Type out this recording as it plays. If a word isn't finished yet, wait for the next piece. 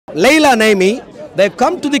Layla Naimi, they've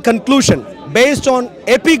come to the conclusion based on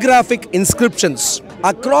epigraphic inscriptions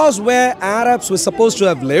across where Arabs were supposed to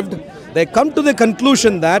have lived. They come to the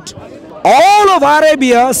conclusion that all of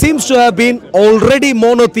Arabia seems to have been already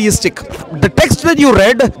monotheistic. The text that you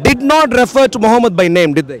read did not refer to Muhammad by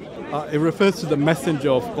name, did they? It refers to the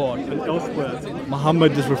messenger of God, and elsewhere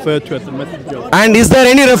Muhammad is referred to as the messenger of God. And is there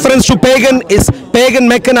any reference to pagan? Is pagan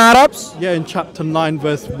Meccan Arabs? Yeah, in chapter 9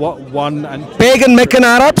 verse 1 and 2. Pagan Meccan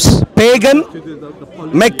Arabs? Pagan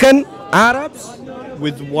Meccan Arabs?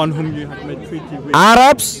 With one whom you had made treaty with.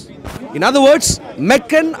 Arabs? In other words,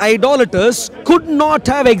 Meccan idolaters could not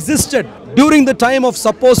have existed during the time of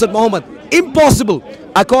supposed Muhammad. Impossible,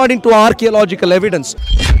 according to archaeological evidence.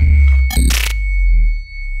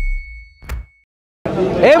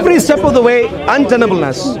 Every step of the way,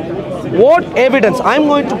 untenableness. What evidence? I'm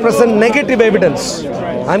going to present negative evidence.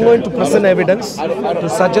 I'm going to present evidence to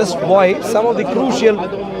suggest why some of the crucial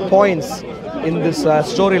points in this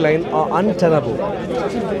storyline are untenable.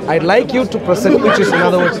 I'd like you to present, which is in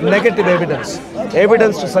other words negative evidence.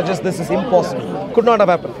 Evidence to suggest this is impossible. Could not have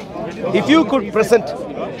happened. If you could present,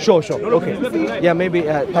 sure, okay. Yeah, maybe,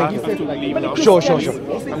 thank you. Sure.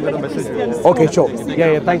 I'm going to message you. Okay, sure.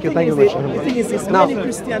 Yeah, thank you very much. Now,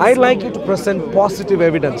 I'd like you to present positive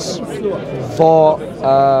evidence for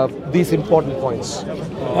these important points.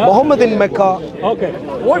 Muhammad in Mecca,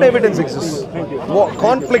 what evidence exists? What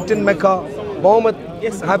conflict in Mecca? Muhammad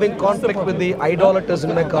having conflict with the idolaters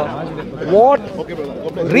in Mecca. What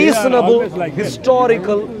reasonable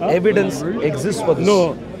historical evidence exists for this?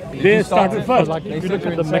 No, they started first. If you look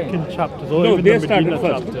at the Meccan chapters, or No, even they the started Medina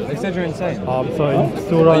first. chapters. They said you're insane. So in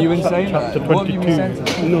Surah Are you insane? chapter What have you 22, been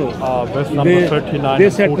saying? No. verse number 39 They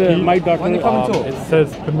and said 40, my daughter. it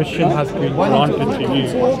says permission has been granted to you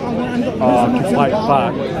to fight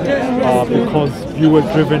back because you were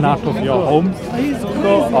driven out of your homes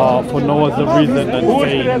for no other reason than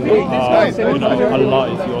saying Allah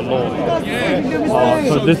is your Lord.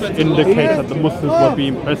 So this indicates that the Muslims were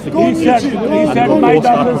being persecuted He said and my were forced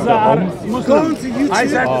out daughters of their are homes. Muslim. I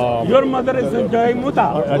said your mother is enjoying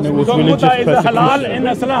muta. And it was So religious muta is halal persecution. in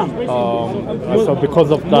Islam. So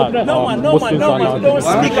because of that, Muslims are now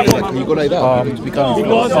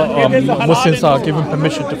Muslims are given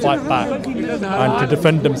permission to fight back and to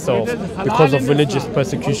defend themselves because of religious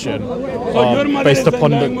persecution based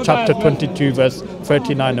upon the chapter 22 verse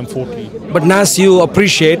 39 and 40. But Nas, you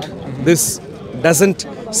appreciate this doesn't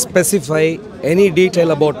specify any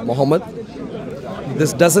detail about Muhammad.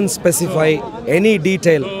 This doesn't specify any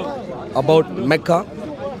detail about Mecca.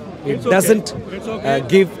 It doesn't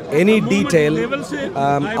give any detail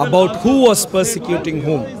about who was persecuting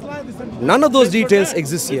whom. None of those details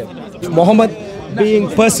exist here. Muhammad being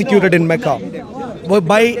persecuted in Mecca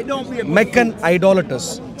by Meccan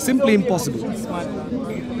idolaters. Simply impossible.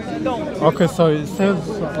 Okay, so it says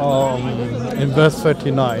in verse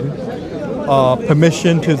 39,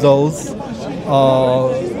 permission to those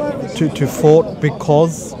to fought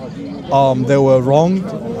because they were wronged,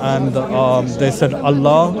 and they said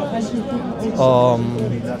Allah.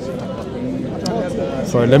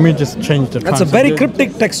 Sorry, let me just change the. That's a very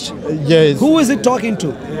cryptic text. Yes. Who is it talking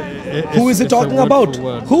to? Who is it talking about?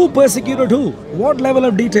 Who persecuted who? What level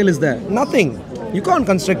of detail is there? Nothing. You can't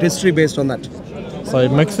construct history based on that. So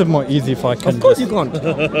it makes it more easy if I can. Of course you can't.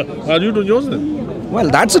 Are you to Joseph? Well,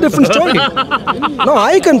 that's a different story. No,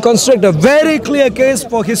 I can construct a very clear case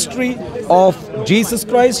for history of Jesus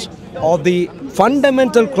Christ, of the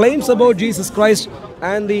fundamental claims about Jesus Christ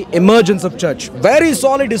and the emergence of church. Very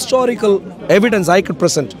solid historical evidence I could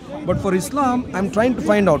present. But for Islam, I'm trying to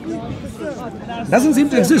find out. Doesn't seem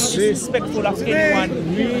to exist. Respectful of anyone.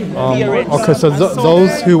 Okay, so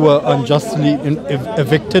those who were unjustly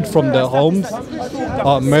evicted from their homes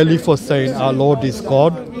merely for saying our Lord is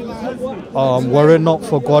God, were it not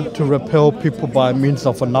for God to repel people by means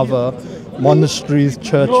of another, monasteries,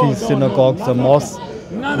 churches, synagogues and mosques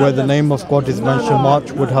where the name of God is mentioned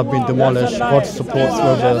much would have been demolished. God supports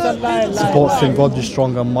whoever supports him. God is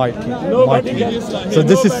strong and mighty. So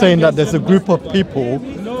this is saying that there's a group of people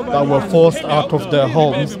that were forced out of their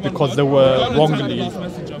homes because they were wrongly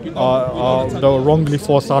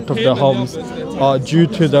forced out of their homes due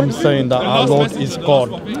to them saying that our Lord is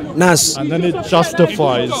God. Nas, And then it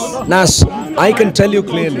justifies. Nas, I can tell you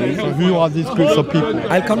clearly. So who are these groups of people?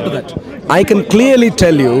 I'll come to that. I can clearly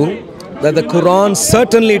tell you that the Quran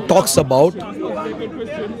certainly talks about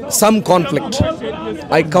some conflict.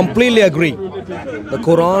 I completely agree. The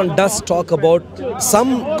Quran does talk about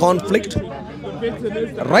some conflict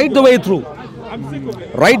right the way through.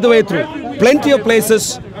 Right the way through. Plenty of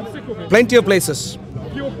places.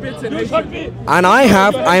 And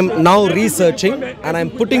I'm now researching and I'm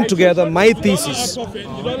putting together my thesis.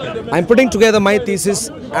 I'm putting together my thesis,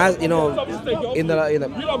 as you know, in the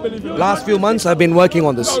last few months I've been working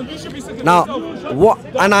on this. Now,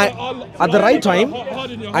 at the right time,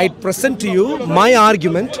 I present to you my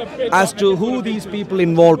argument as to who these people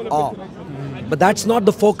involved are. But that's not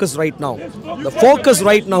the focus right now. The focus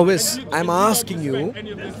right now is, I'm asking you,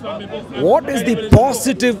 what is the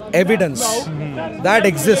positive evidence that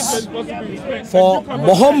exists for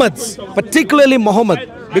Muhammad's, particularly Muhammad?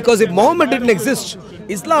 Because if Muhammad didn't exist,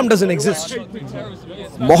 Islam doesn't exist.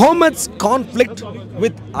 Muhammad's conflict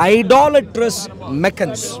with idolatrous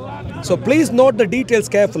Meccans. So please note the details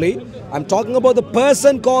carefully. I'm talking about the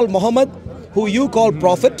person called Muhammad, who you call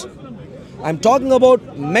prophet. I'm talking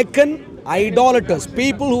about Meccan idolaters,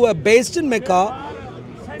 people who are based in Mecca,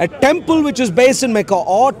 a temple which is based in Mecca,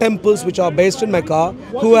 or temples which are based in Mecca,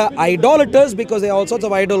 who are idolaters because they are all sorts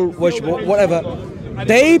of idol worship, whatever.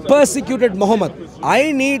 They persecuted Muhammad.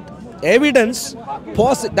 I need evidence.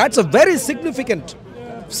 That's a very significant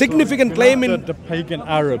claim in the pagan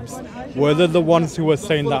Arabs. Were they the ones who were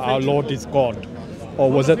saying that our Lord is God? Or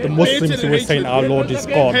was it the Muslims who were saying our Lord is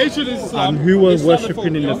God? And who were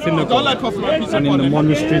worshipping in the synagogue and in the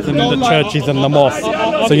monasteries and in the churches and the mosques?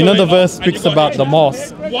 So you know the verse speaks about the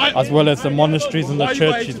mosque as well as the monasteries and the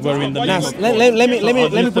churches were in the name of God. Let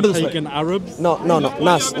me put it this way. Pagan Arabs? No,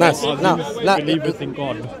 Nas. Believers in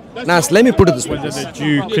God. Nas, let me put it this way. Whether they're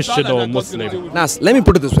Jew, Christian or Muslim. Nas, let me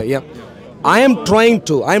put it this way, yeah. I'm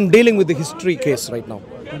dealing with the history case right now.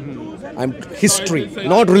 I'm history,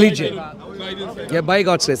 not religion. Yeah, by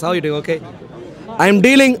God's grace. How are you doing? Okay. I'm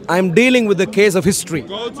dealing with the case of history.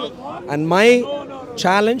 And my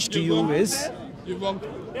challenge to you is,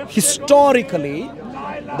 historically,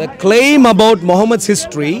 the claim about Muhammad's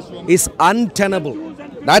history is untenable.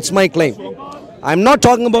 That's my claim. I'm not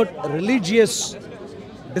talking about religious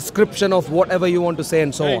description of whatever you want to say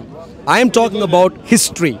and so on. I'm talking about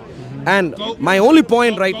history. And my only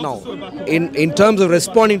point right now, in terms of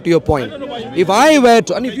responding to your point, if I were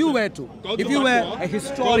to, and if you were a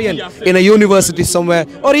historian in a university somewhere,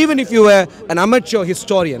 or even if you were an amateur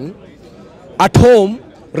historian at home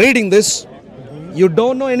reading this, you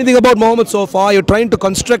don't know anything about Muhammad so far, you're trying to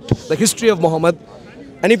construct the history of Muhammad,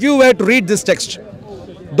 and if you were to read this text,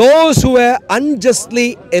 those who were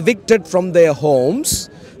unjustly evicted from their homes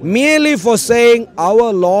merely for saying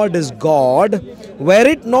our Lord is God, were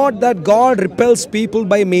it not that God repels people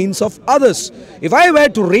by means of others. If I were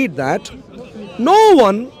to read that, no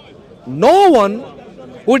one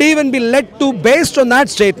would even be led to, based on that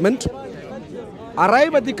statement,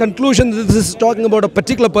 arrive at the conclusion that this is talking about a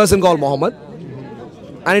particular person called Muhammad,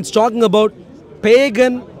 and it's talking about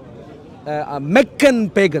pagan, Meccan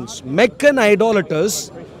pagans, Meccan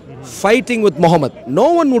idolaters fighting with Muhammad.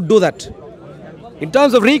 No one would do that in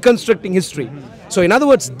terms of reconstructing history. So in other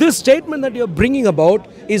words, this statement that you're bringing about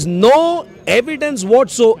is no evidence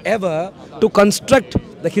whatsoever to construct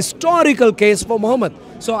the historical case for Muhammad.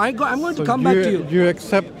 So I'm going to come back to you. You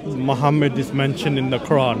accept Muhammad is mentioned in the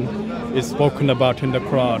Quran, is spoken about in the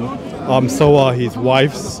Quran. So are his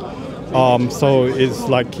wives. So is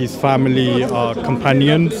like his family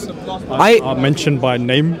companions are mentioned by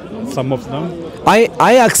name, some of them.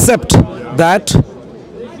 I accept that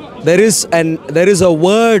there is a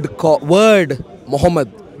word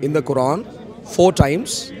Muhammad in the Quran 4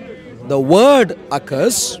 times. The word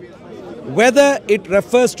occurs. Whether it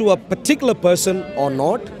refers to a particular person or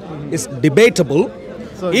not is debatable.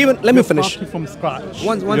 So even let me finish from scratch.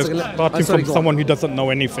 One second. Starting from someone who doesn't know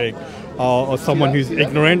anything, or someone who's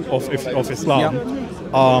ignorant of Islam.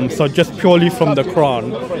 Yeah. So just purely from the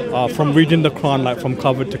Quran, from reading the Quran like from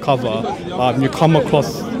cover to cover, you come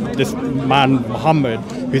across this man Muhammad,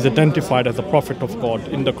 who's identified as a prophet of God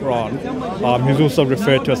in the Quran. He's also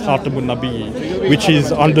referred to as Khatamun Nabi, which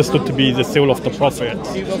is understood to be the seal of the prophet.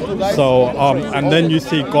 So, and then you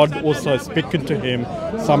see God also speaking to him,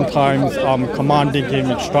 sometimes commanding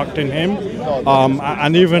him, instructing him,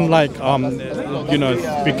 and even like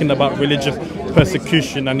speaking about religious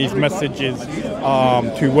persecution, and his messages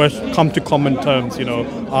to come to common terms.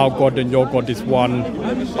 Our God and your God is one.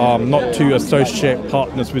 Not to associate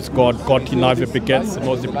partners with God. God he neither begets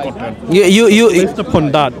nor is begotten. Based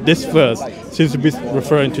upon that, this verse seems to be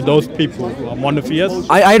referring to those people who are monotheists.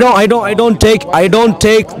 I don't take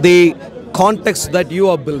the context that you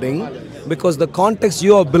are building, because the context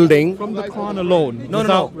you are building from the Quran alone.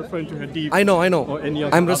 No. Referring to Hadith. I know.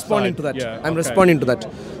 I'm responding to that. Yeah, I'm responding to that.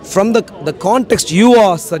 From the context you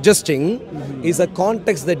are suggesting is a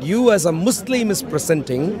context that you as a Muslim is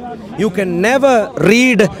presenting. You can never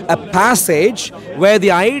read a passage where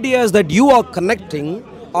the ideas that you are connecting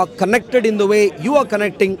are connected in the way you are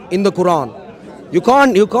connecting in the Quran. You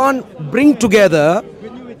can't bring together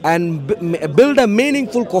and build a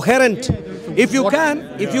meaningful, coherent. If you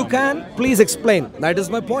can, please explain. That is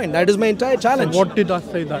my point. That is my entire challenge. So what did I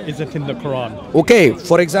say that isn't in the Quran? Okay,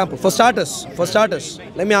 for example, for starters,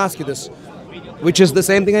 let me ask you this, which is the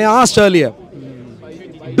same thing I asked earlier.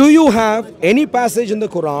 Do you have any passage in the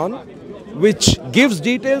Quran which gives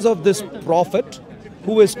details of this prophet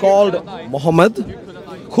who is called Muhammad,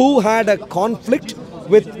 who had a conflict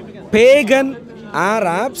with pagan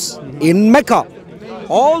Arabs in Mecca?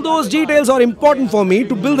 All those details are important for me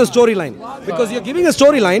to build a storyline, because you're giving a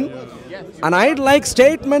storyline and I'd like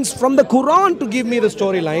statements from the Quran to give me the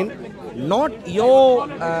storyline, not your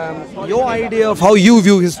idea of how you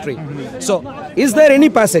view history. So, is there any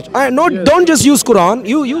passage? Don't just use Quran.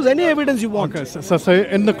 You use any evidence you want. Okay, so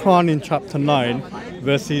in the Quran in chapter 9,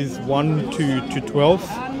 verses 1 to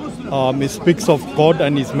 12, it speaks of God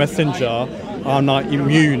and His messenger are not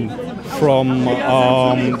immune from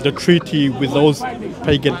the treaty with those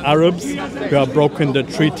pagan Arabs who have broken the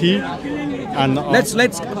treaty. And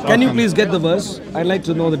can you please get the verse? I'd like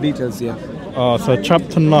to know the details here. So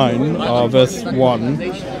chapter 9, verse 1,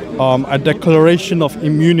 a declaration of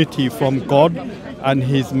immunity from God and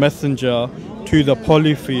His messenger to the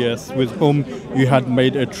polytheists with whom you had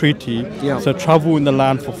made a treaty. Yeah. So travel in the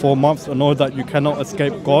land for 4 months and know that you cannot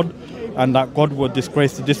escape God and that God will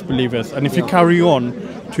disgrace the disbelievers. And if you carry on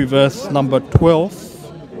to verse number 12,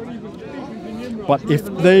 but if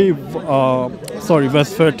they,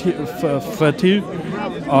 verse 13,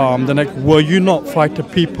 the next, were you not fight a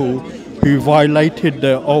people who violated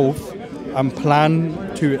their oath and planned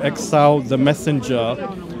to exile the messenger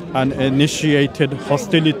and initiated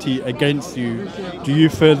hostility against you? Do you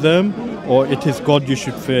fear them, or it is God you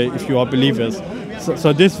should fear if you are believers?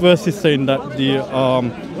 So this verse is saying that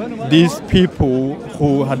these people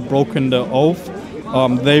who had broken the oath,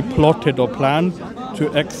 they plotted or planned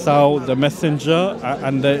to exile the messenger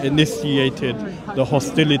and they initiated the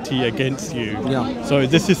hostility against you. Yeah. So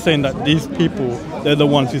this is saying that these people, they're the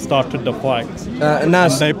ones who started the fight.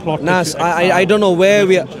 Nas, I don't know where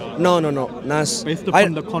we are. No. Nas, Based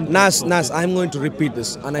upon the context. Nas, I'm going to repeat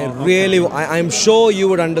this, and I'm sure you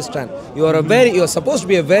would understand. You're supposed to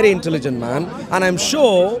be a very intelligent man, and I'm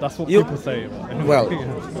sure that's what people say. Well,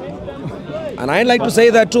 and I'd like to say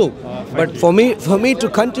that too. But for me to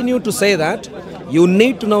continue to say that, you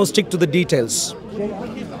need to now stick to the details.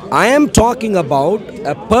 I am talking about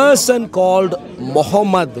a person called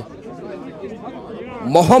Muhammad.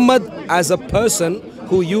 Muhammad as a person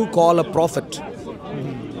who you call a prophet.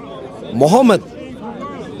 Muhammad.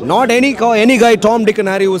 Not any guy, Tom, Dick and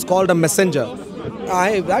Harry, who is called a messenger.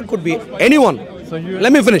 That could be anyone.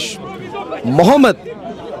 Let me finish. Muhammad,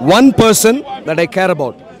 one person that I care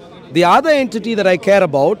about. The other entity that I care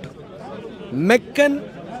about, Meccan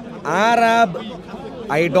Arab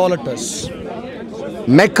idolaters.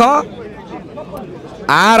 Mecca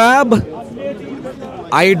Arab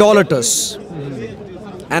idolaters.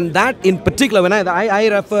 And that in particular, when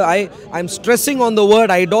I'm stressing on the word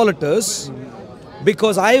idolaters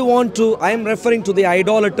because I am referring to the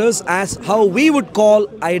idolaters as how we would call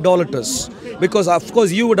idolaters. Because of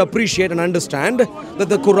course you would appreciate and understand that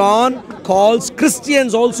the Quran calls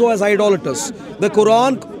Christians also as idolaters. The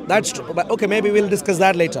Quran, that's true. Okay, maybe we'll discuss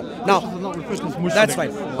that later. Now, that's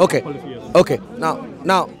fine. Okay.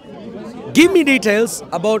 Now, give me details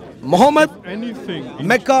about Muhammad,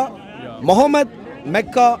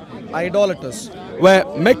 Mecca idolaters, where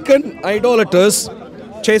Meccan idolaters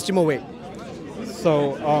chased him away.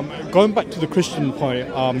 So, going back to the Christian point,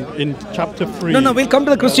 in chapter 3... No, we'll come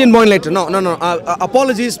to the Christian point later. No.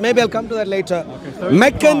 Apologies, maybe I'll come to that later.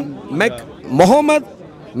 Okay, Muhammad,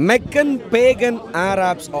 Meccan pagan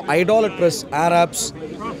Arabs or idolatrous Arabs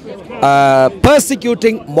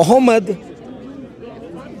persecuting Muhammad,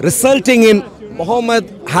 resulting in Muhammad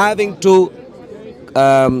having to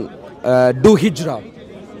do hijrah.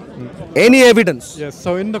 Any evidence? Yes,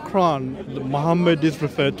 so in the Quran, Muhammad is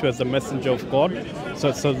referred to as the messenger of God.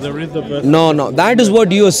 So there is a verse... No, that is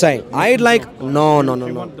what you are saying. I'd like... No. Do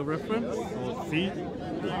you want the reference? Or see?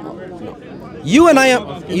 You and I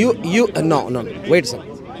am... No. Wait a second.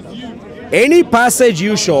 Any passage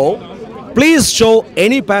you show, please show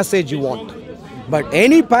any passage you want. But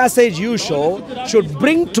any passage you show should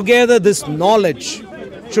bring together this knowledge.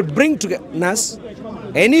 Should bring together... Nas,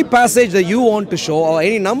 any passage that you want to show or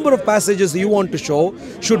any number of passages that you want to show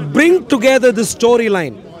should bring together the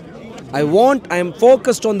storyline. I am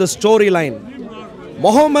focused on the storyline.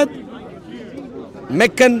 Muhammad,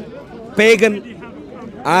 Meccan, pagan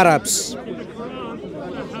Arabs,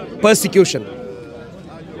 persecution.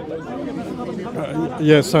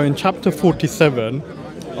 Yeah, so in chapter 47...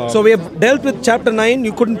 So we have dealt with chapter 9,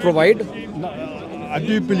 you couldn't provide. I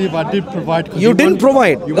do believe I did provide. You didn't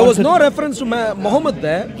provide. There was no reference to Muhammad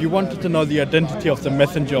there. You wanted to know the identity of the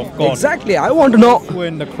messenger of God. Exactly, I want to know. Where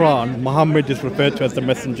in the Quran, Muhammad is referred to as the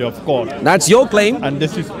messenger of God. That's your claim. And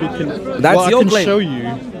this is speaking... That's your claim. I can show you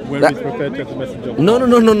where he's referred to as the messenger of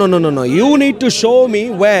God. No. You need to show me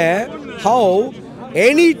where, how,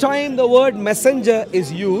 anytime the word messenger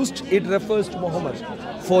is used, it refers to Muhammad.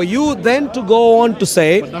 For you then to go on to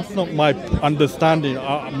say... But that's not my understanding.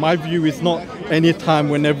 My view is not any time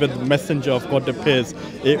whenever the messenger of God appears,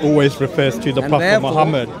 it always refers to the Prophet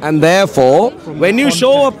Muhammad. And therefore, when you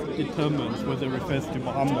show up... determines whether it refers to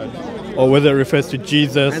Muhammad or whether it refers to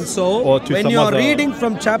Jesus and so, or to when some you are other... reading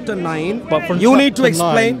from chapter 9, But from you need to chapter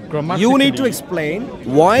 9, explain... You need to explain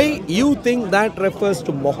why you think that refers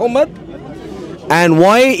to Muhammad and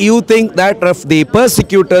why you think that the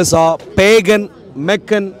persecutors are pagan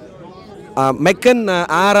Meccan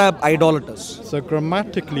Arab idolaters. So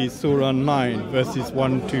grammatically, Surah 9 verses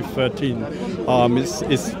 1 to 13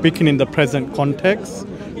 is speaking in the present context.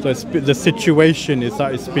 So the situation is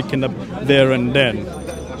that it's speaking of there and then.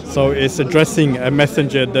 So it's addressing a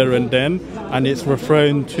messenger there and then, and it's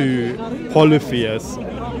referring to polytheists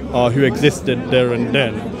who existed there and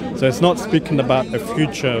then. So it's not speaking about a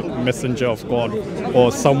future messenger of God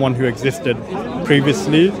or someone who existed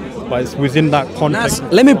previously, but it's within that context.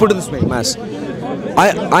 Nas, let me put it this way, Mas.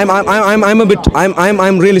 I'm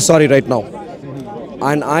really sorry right now,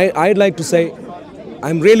 and I'd like to say,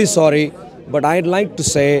 I'm really sorry, but I'd like to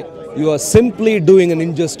say you are simply doing an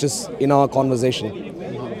injustice in our conversation.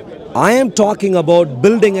 I am talking about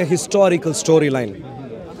building a historical storyline.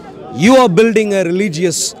 You are building a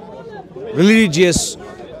religious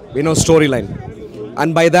storyline,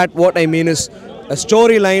 and by that what I mean is a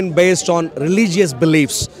storyline based on religious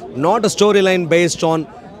beliefs, not a storyline based on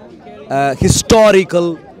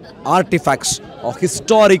historical artifacts or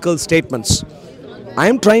historical statements. I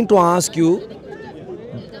am trying to ask you,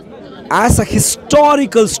 as a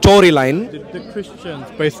historical storyline, the Christians,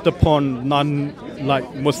 based upon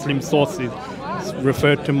non-Muslim sources,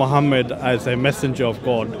 referred to Muhammad as a messenger of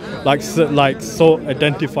God, so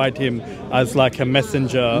identified him as like a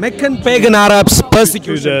messenger. Meccan pagan Arabs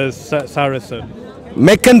persecution. To the Saracen.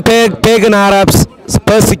 Meccan pagan Arabs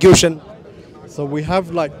persecution. So we have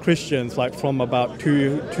Christians from about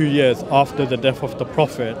two years after the death of the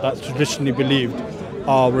Prophet, that's traditionally believed,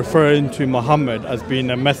 are referring to Muhammad as being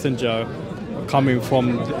a messenger coming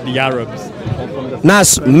from the Arabs.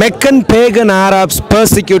 Nas, Meccan pagan Arabs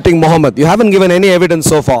persecuting Muhammad. You haven't given any evidence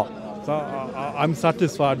so far. So I'm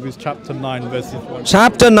satisfied with chapter 9 verses 1.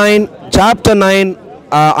 Chapter 9.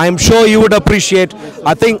 I'm sure you would appreciate.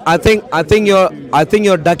 I think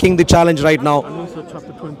you're ducking the challenge right now. And also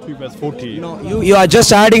chapter 22 verse 40. No, you are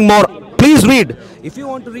just adding more. Please read. If you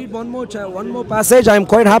want to read one more passage, I'm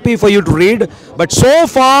quite happy for you to read. But so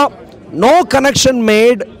far, no connection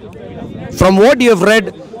made from what you have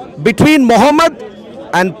read between Muhammad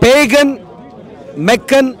and pagan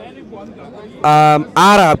Meccan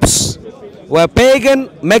Arabs, where pagan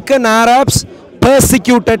Meccan Arabs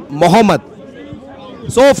persecuted Muhammad.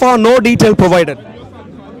 So far, no detail provided.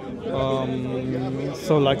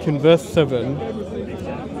 So in verse 7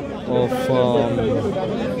 of...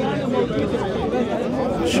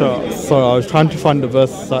 So I was trying to find the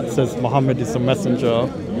verse that says Muhammad is a messenger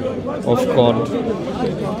of God.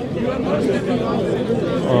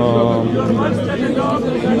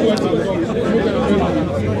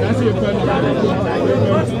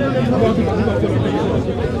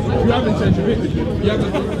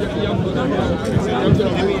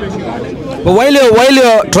 But while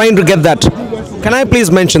you're trying to get that, can I please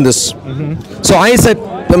mention this? So I said,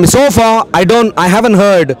 so far I haven't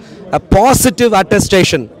heard a positive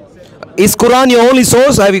attestation. Is Quran your only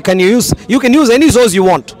source? You can use any source you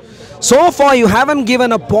want. So far you haven't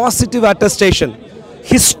given a positive attestation,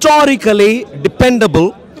 historically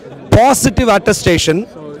dependable positive attestation.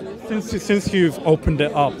 Since you've opened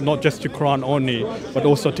it up, not just to Quran only, but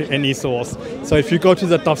also to any source. So if you go to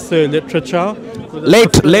the tafsir literature...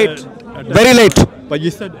 Very late. But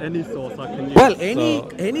you said any source I can use. Well,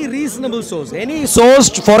 any reasonable source, any source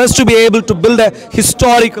for us to be able to build a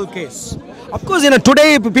historical case. Of course,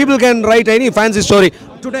 today people can write any fancy story.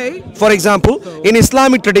 Today, for example, in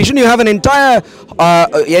Islamic tradition, you have an entire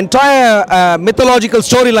mythological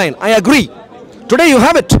storyline. I agree. Today you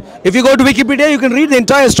have it. If you go to Wikipedia, you can read the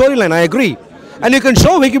entire storyline. I agree. And you can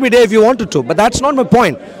show Wikipedia if you wanted to. But that's not my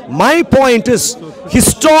point. My point is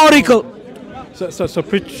historical. So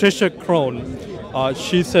Patricia Crone,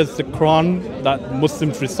 she says the Quran that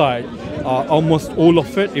Muslims recite, almost all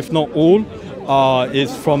of it, if not all,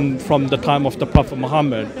 is from the time of the Prophet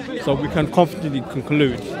Muhammad. So we can confidently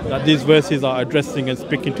conclude that these verses are addressing and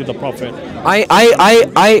speaking to the Prophet. I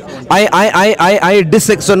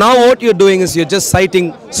disagree. So now what you're doing is you're just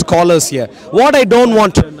citing scholars here. What I don't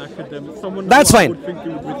want. That's fine.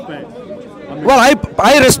 Well,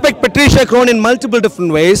 I respect Patricia Crone in multiple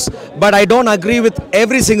different ways, but I don't agree with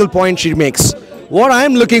every single point she makes. What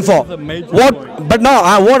I'm looking for,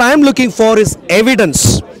 what I'm looking for is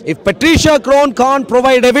evidence. If Patricia Crone can't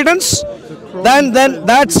provide evidence, then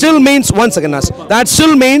that still means, once again, that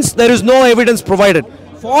still means there is no evidence provided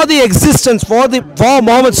for the existence for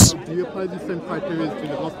Muhammad's. Do you apply the same criteria to the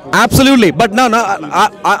gospel? Absolutely, but no,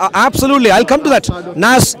 absolutely. I'll come to that.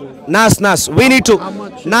 Nas, we need to.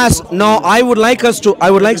 Nas, no, I would like us to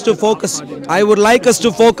focus on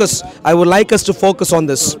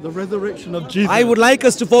this. The resurrection of Jesus. I would like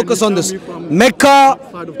us to focus on this. Mecca,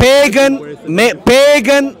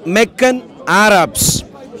 pagan Meccan Arabs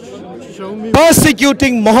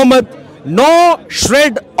persecuting Muhammad. No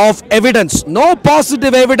shred of evidence, no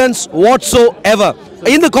positive evidence whatsoever.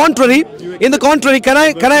 In the contrary, can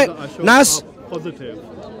I, Nas? Positive.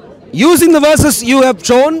 Using the verses you have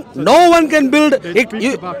shown, no one can build.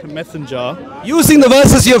 About a messenger. Using the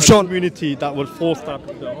verses you have shown. Community that will force that.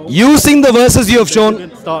 Using the verses you have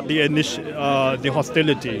shown. Start the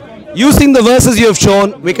hostility. Using the verses you have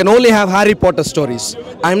shown, we can only have Harry Potter stories.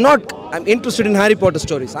 I'm interested in Harry Potter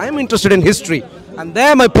stories. I'm interested in history. And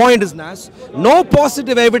there my point is, Nas, no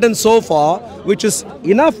positive evidence so far, which is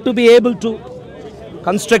enough to be able to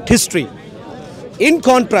construct history. In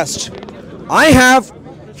contrast, I have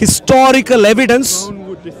historical evidence. Crone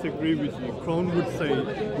would disagree with you. Crone would say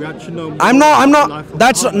we actually know. I'm not.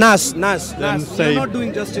 That's Nas. You're not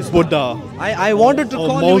doing justice. Buddha. I wanted to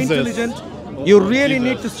call Moses. you intelligent. You really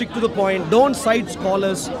need to stick to the point. Don't cite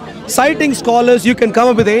scholars. Citing scholars, you can come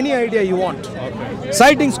up with any idea you want. Okay.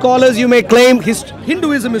 Citing scholars, you may claim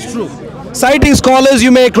Hinduism is true. Citing scholars,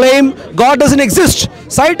 you may claim God doesn't exist.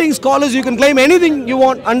 Citing scholars, you can claim anything you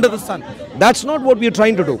want under the sun. That's not what we are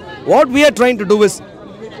trying to do. What we are trying to do is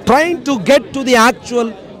trying to get to the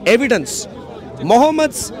actual evidence.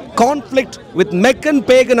 Muhammad's conflict with Meccan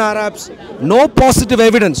pagan Arabs, no positive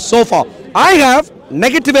evidence so far. I have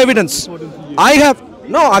negative evidence.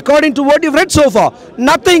 According to what you've read so far,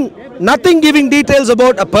 nothing giving details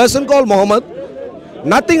about a person called Muhammad,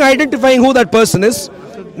 nothing identifying who that person is,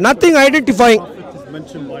 nothing identifying.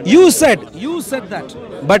 You said that,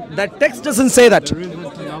 but that text doesn't say that.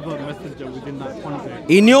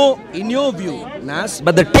 In your view, Nas,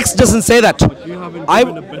 but the text doesn't say that.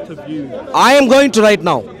 I am going to right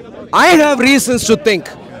now. I have reasons to think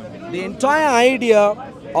the entire idea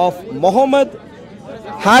of Muhammad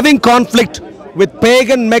having conflict with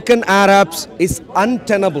pagan Meccan Arabs is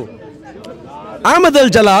untenable. Ahmad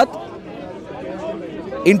al-Jalad,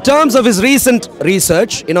 in terms of his recent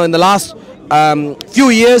research, in the last few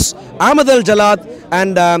years, Ahmad al-Jalad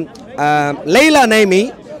and Layla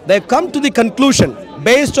Naimi, they've come to the conclusion,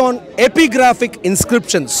 based on epigraphic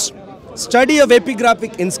inscriptions, study of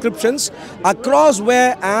epigraphic inscriptions across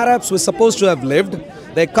where Arabs were supposed to have lived,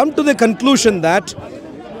 they come to the conclusion that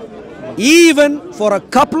even for a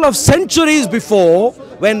couple of centuries before,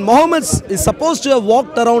 when Muhammad is supposed to have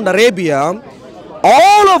walked around Arabia,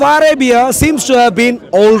 all of Arabia seems to have been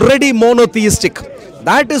already monotheistic.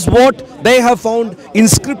 That is what they have found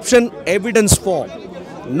inscription evidence for.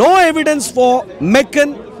 No evidence for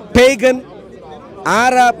Meccan pagan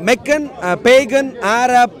Arab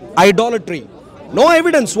idolatry. No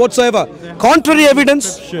evidence whatsoever. Contrary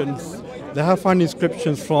evidence. They have found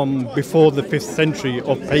inscriptions from before the 5th century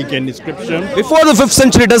of pagan inscription. Before the 5th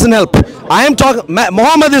century doesn't help. I am talking,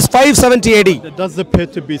 Muhammad is 570 AD. There does appear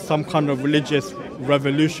to be some kind of religious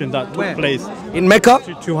revolution that took place in Mecca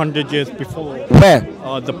 200 years before. Where?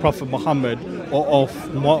 The Prophet Muhammad, or of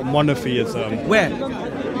monotheism. Where?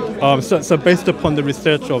 So based upon the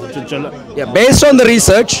research of based on the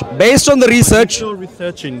research. He's still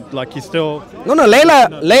researching, like he's still. No.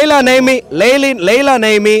 Layla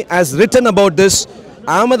Naimi has written about this.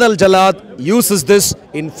 Ahmad al-Jalad uses this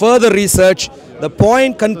in further research. The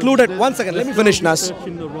point concluded. One second, let me finish, Nas.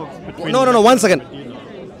 No. One second.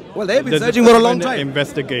 Well, they've been searching for a long time.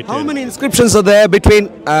 Investigating. How many inscriptions are there between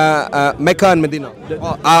Mecca and Medina?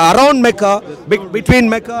 Around Mecca, between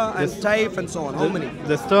Mecca and Taif and so on. How many?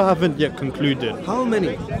 They still haven't yet concluded. How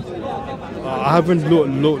many? I haven't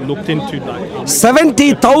looked into that.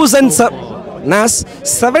 70,000 Nas,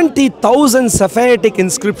 70,000 Safavidic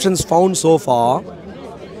inscriptions found so far.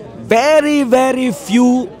 Very, very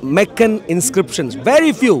few Meccan inscriptions.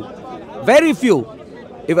 Very few.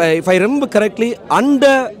 If I remember correctly,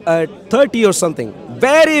 under 30 or something.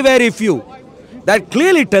 Very, very few. that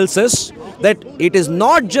clearly tells us that it is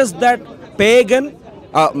not just that pagan,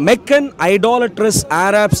 Meccan idolatrous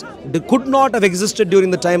Arabs could not have existed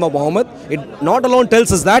during the time of Muhammad. It not alone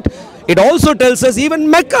tells us that, it also tells us even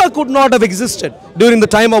Mecca could not have existed during the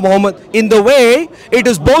time of Muhammad in the way it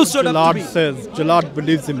is bolstered up to be. Jalad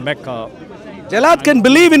believes in Mecca. Jalad can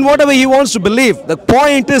believe in whatever he wants to believe. The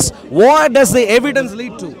point is, what does the evidence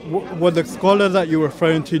lead to? Well, the scholar that you're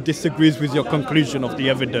referring to disagrees with your conclusion of the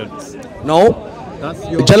evidence. No. That's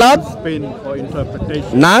your Jalad? spin or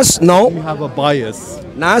interpretation. Nas, no. You have a bias.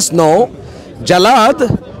 Nas, no.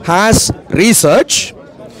 Jalad has research.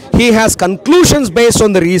 He has conclusions based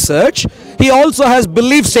on the research. He also has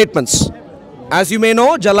belief statements. As you may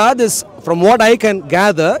know, Jalad is, from what I can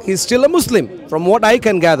gather, he's still a Muslim. From what I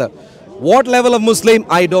can gather. What level of Muslim,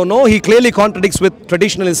 I don't know. He clearly contradicts with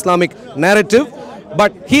traditional Islamic narrative.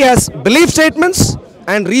 But he has belief statements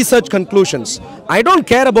and research conclusions. I don't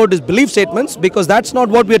care about his belief statements because that's not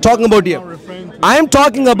what we are talking about here. I am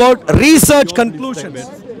talking about research conclusions.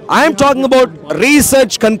 I am talking about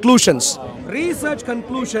research conclusions. Research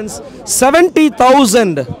conclusions,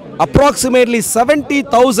 70,000, approximately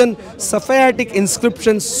 70,000 Sephardic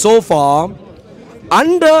inscriptions so far,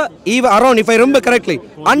 under, even around, if I remember correctly,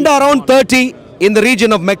 under around 30 in the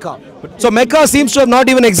region of Mecca. So Mecca seems to have not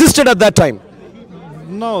even existed at that time.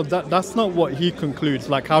 No, that's not what he concludes.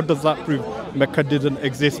 Like, how does that prove Mecca didn't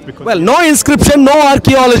exist? Because well, no inscription, no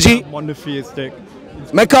archaeology. Monotheistic.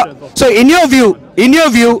 Mecca. So in your view,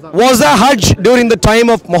 was there Hajj during the time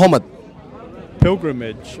of Muhammad?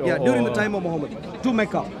 Pilgrimage. Yeah, during the time of Muhammad to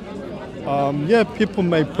Mecca. Yeah, people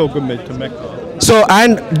made pilgrimage to Mecca. So,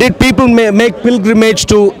 and did people make pilgrimage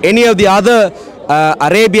to any of the other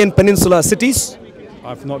Arabian Peninsula cities?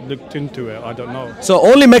 I've not looked into it. I don't know. So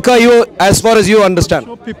only Mecca, you, as far as you understand.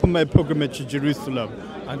 I'm sure people made pilgrimage to Jerusalem.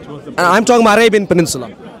 And I'm talking about Arabian Peninsula.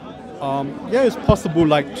 Yeah, it's possible.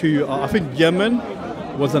 Like to, I think Yemen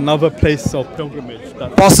was another place of pilgrimage.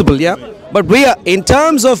 Possible, yeah. But we are, in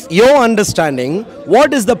terms of your understanding,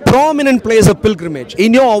 what is the prominent place of pilgrimage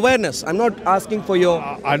in your awareness? I'm not asking for your.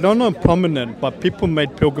 I don't know prominent, but people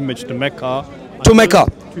made pilgrimage to Mecca. To Mecca.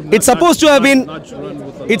 It's supposed to have been.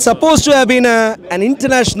 It's supposed to have been an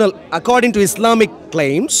international, according to Islamic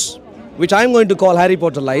claims, which I'm going to call Harry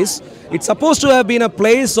Potter lies. It's supposed to have been a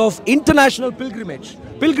place of international pilgrimage.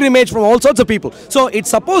 Pilgrimage from all sorts of people. So it's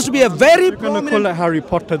supposed to be a very If you're going to call it Harry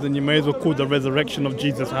Potter, then you may as well call the resurrection of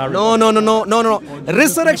Jesus Harry No.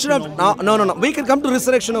 Resurrection of no. We can come to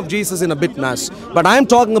resurrection of Jesus in a bit, Nas. But I'm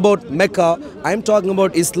talking about Mecca. I'm talking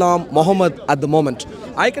about Islam, Muhammad at the moment.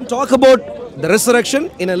 I can talk about the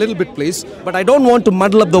resurrection in a little bit, please. But I don't want to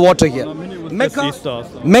muddle up the water here. Mecca,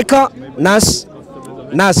 Nas.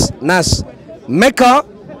 Mecca,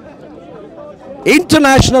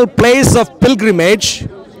 international place of pilgrimage,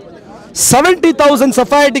 70,000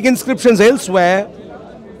 Sephardic inscriptions elsewhere,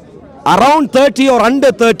 around 30 or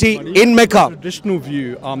under 30 in Mecca. Traditional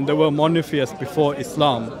view, there were monotheists before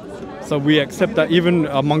Islam. So we accept that even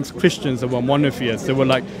amongst Christians there were monotheists. They were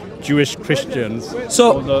like Jewish Christians.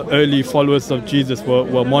 So the early followers of Jesus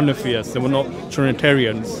were monotheists. They were not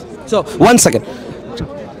Trinitarians. So, one second.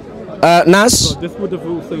 Nas? So this would have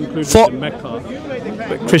also included in Mecca,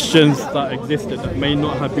 Christians that existed that may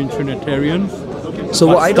not have been Trinitarians.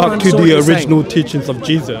 So I don't stuck to the original teachings of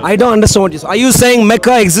Jesus. I don't understand what you're saying. Are you saying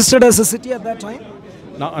Mecca existed as a city at that time?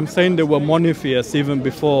 Now I'm saying there were monotheists even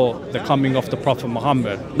before the coming of the Prophet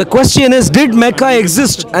Muhammad. The question is, did Mecca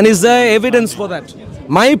exist and is there evidence for that?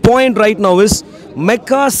 My point right now is,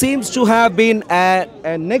 Mecca seems to have been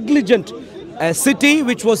a negligent city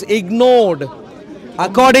which was ignored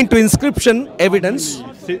according to inscription evidence.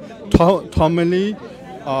 Ptolemy,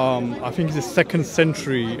 I think he's a 2nd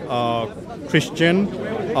century Christian,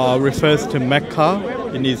 refers to Mecca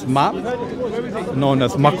in his map, known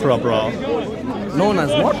as Makrabra. Known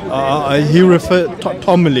as what? He referred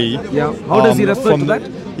Ptolemy. Yeah. How does he refer to that?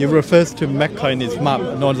 He refers to Mecca in his map,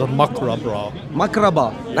 known as Makrabra.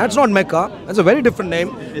 Makraba. That's not Mecca. That's a very different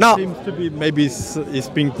name. It seems to be, maybe it's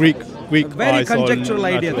been Greek. Very conjectural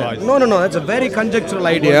idea. No. That's a very conjectural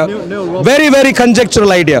idea. Very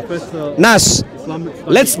conjectural idea. Nas,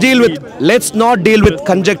 let's not deal with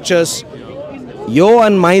conjectures. Your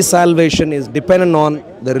and my salvation is dependent on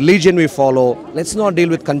the religion we follow. Let's not deal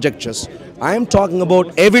with conjectures. I am talking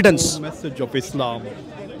about evidence. The message of Islam.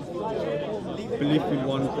 Belief in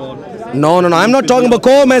one God. No. I'm not talking about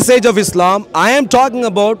core message of Islam. I am talking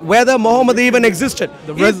about whether Muhammad even existed.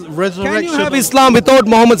 Resurrection. Can you have Islam without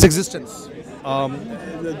Muhammad's existence?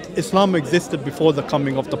 Islam existed before the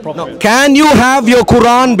coming of the Prophet. No. Can you have your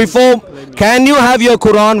Quran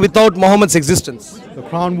without Muhammad's existence? The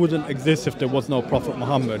Quran wouldn't exist if there was no Prophet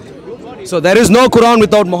Muhammad. So there is no Quran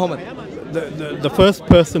without Muhammad. The first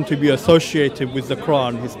person to be associated with the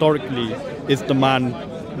Quran historically is the man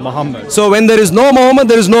Muhammad. So when there is no Muhammad,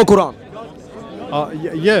 there is no Quran.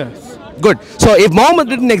 Yes. Good. So if Muhammad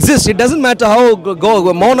didn't exist, it doesn't matter how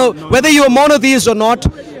whether you are monotheist or not,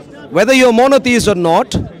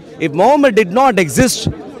 if Muhammad did not exist,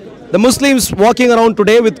 the Muslims walking around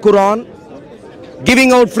today with Quran,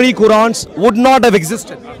 giving out free Qurans, would not have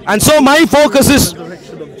existed. And so my focus is,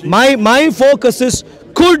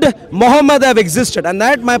 could Muhammad have existed? And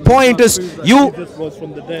that my point is,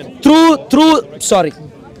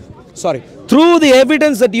 through the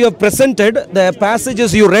evidence that you have presented, the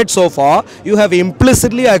passages you read so far, you have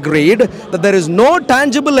implicitly agreed that there is no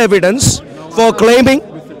tangible evidence for claiming.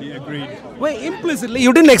 Well, implicitly,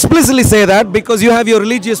 you didn't explicitly say that because you have your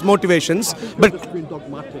religious motivations. But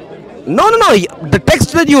no. The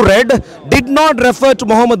text that you read did not refer to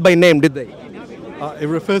Muhammad by name, did they? It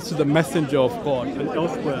refers to the messenger of God, and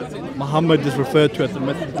elsewhere Muhammad is referred to as the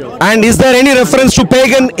messenger of God. And is there any reference to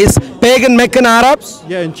pagan Meccan Arabs?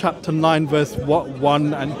 Yeah, in chapter 9 verse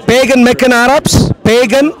 1 and pagan Meccan Arabs?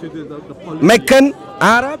 Pagan Meccan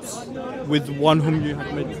Arabs? With one whom you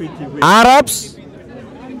have made treaty with. Arabs?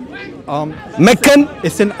 Meccan?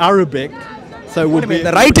 It's in Arabic. So it would be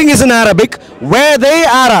the writing is in Arabic. Were they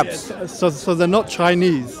Arabs? So they're not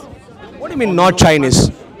Chinese. What do you mean not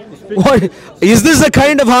Chinese? What is this the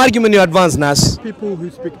kind of argument you advance, Nas? People who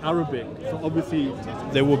speak Arabic. So obviously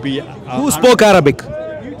there will be. Who spoke Arabic?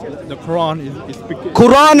 The Quran is speaking.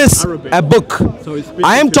 Quran is Arabic. a book. So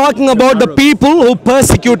I am talking about the people who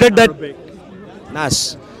persecuted that.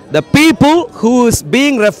 Nas, the people who is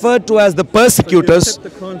being referred to as the persecutors. So the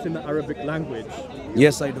Quran is in the Arabic language.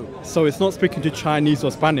 Yes, I do. So it's not speaking to Chinese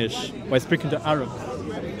or Spanish, but it's speaking to Arabs.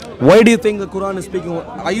 Why do you think the Quran is speaking?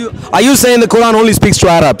 Are you saying the Quran only speaks to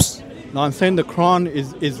Arabs? No, I'm saying the Quran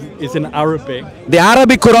is in Arabic. The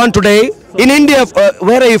Arabic Quran today in India.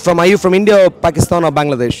 Where are you from? Are you from India or Pakistan or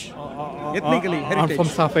Bangladesh? Ethnically, heritage. I'm from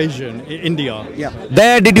South Asian, India. Yeah.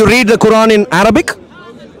 There, did you read the Quran in Arabic?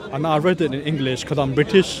 And I read it in English because I'm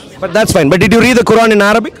British. But that's fine. But did you read the Quran in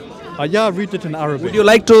Arabic? Yeah, I read it in Arabic.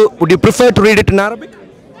 Would you prefer to read it in Arabic?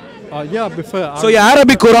 Yeah, I prefer. So your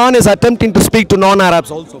Arabic Quran is attempting to speak to non-Arabs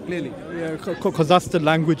also, clearly. Yeah, because that's the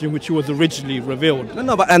language in which it was originally revealed.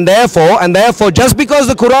 No, but and therefore, just because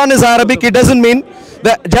the Quran is Arabic, it doesn't mean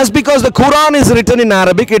that just because the Quran is written in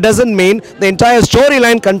Arabic, it doesn't mean the entire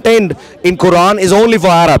storyline contained in Quran is only for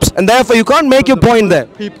Arabs. And therefore, you can't make your point there.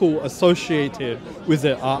 People associated with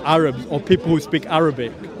it are Arabs or people who speak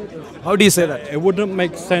Arabic. How do you say that? It wouldn't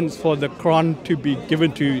make sense for the Quran to be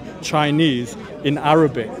given to Chinese in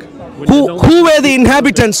Arabic. Who were the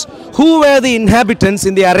inhabitants? Who were the inhabitants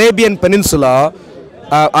in the Arabian Peninsula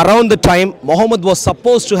around the time Muhammad was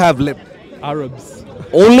supposed to have lived? Arabs.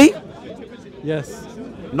 Only? Yes.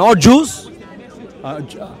 Not Jews?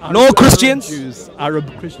 No Christians? Jews, Arab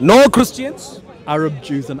Christians. No Christians? Arab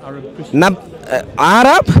Jews and Arab Christians.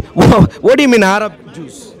 Arab? What do you mean Arab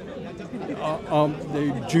Jews?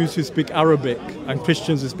 The Jews who speak Arabic and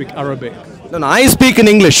Christians who speak Arabic. No, I speak in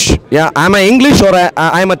English. Yeah, am I English or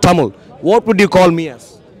I'm a Tamil? What would you call me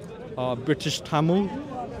as? British Tamil.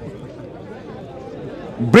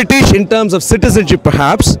 British in terms of citizenship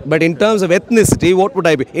perhaps, but in terms of ethnicity, what would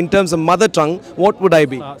I be? In terms of mother tongue, what would I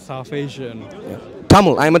be? South Asian. Yeah.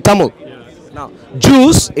 Tamil, I'm a Tamil. Yes. Now,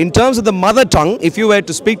 Jews, in terms of the mother tongue, if you were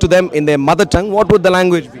to speak to them in their mother tongue, what would the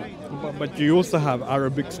language be? But you also have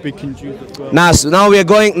Arabic-speaking Jews as well. Now we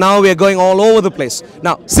are going all over the place.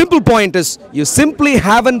 Now, simple point is, you simply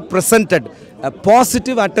haven't presented a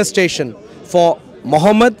positive attestation for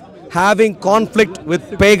Muhammad having conflict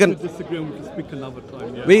with pagan. Disagree, and we can speak another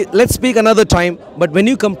time. Yeah? Let's speak another time. But when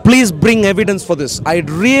you come, please bring evidence for this.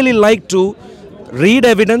 I'd really like to read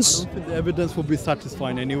evidence. I don't think the evidence will be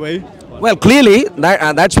satisfying anyway. Well, clearly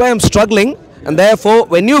that's why I'm struggling. And therefore,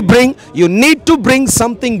 when you need to bring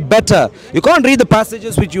something better. You can't read the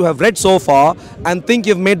passages which you have read so far and think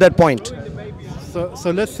you've made that point.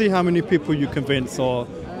 So let's see how many people you convince, or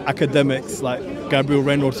academics like Gabriel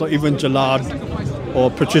Reynolds, or even Jalad,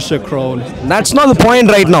 or Patricia Crone. That's not the point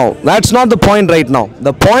right now. That's not the point right now.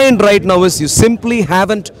 The point right now is you simply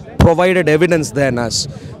haven't provided evidence there, Nas.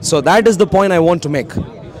 So that is the point I want to make.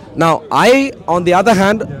 Now, I on the other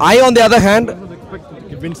hand,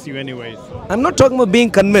 Convince you anyways. I'm not talking about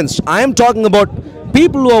being convinced. I am talking about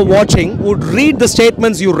people who are watching would read the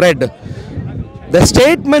statements you read. The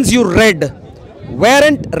statements you read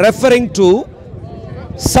weren't referring to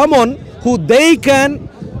someone who they can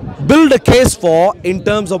build a case for in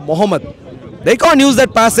terms of Muhammad. They can't use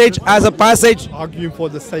that passage as a passage. Arguing for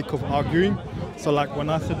the sake of arguing. So like when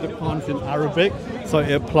I said the Quran's in Arabic, so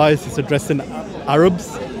it applies, it's addressing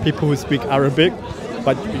Arabs, people who speak Arabic,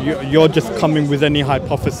 but you're just coming with any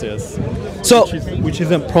hypothesis. So, which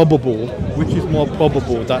isn't probable, which is more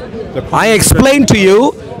probable that the Quran I explained to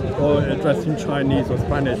you, or addressing Chinese or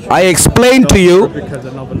Spanish. I explained to you,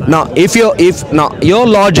 now if your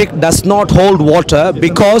logic does not hold water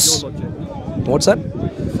because, what's that?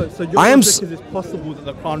 So your logic is it's possible that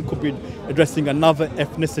the Quran could be addressing another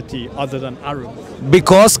ethnicity other than Arab.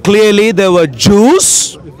 Because clearly there were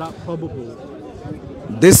Jews. Is that probable?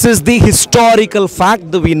 This is the historical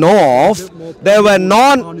fact that we know of. There were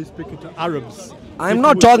Speaking to Arabs. I'm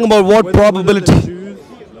not talking about what probability. Jews,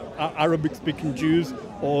 Arabic-speaking Jews,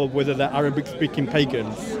 or whether they're Arabic-speaking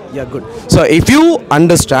pagans. Yeah, good. So if you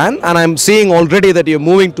understand, and I'm seeing already that you're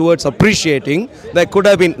moving towards appreciating, that could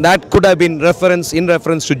have been in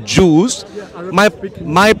reference to Jews.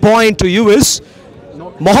 My point to you is,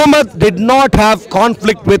 Muhammad did not have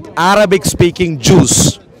conflict with Arabic-speaking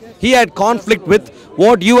Jews. He had conflict with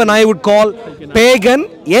what you and I would call pagan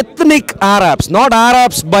ethnic Arabs, not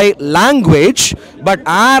Arabs by language, but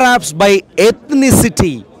Arabs by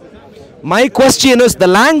ethnicity. My question is, the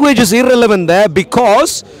language is irrelevant there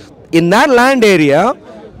because in that land area,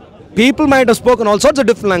 people might have spoken all sorts of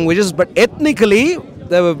different languages, but ethnically,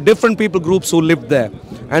 there were different people groups who lived there.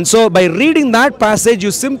 And so by reading that passage,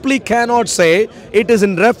 you simply cannot say it is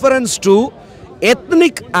in reference to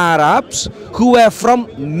ethnic Arabs who were from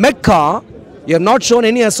Mecca. You have not shown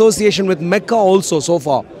any association with Mecca also so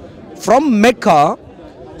far. From Mecca,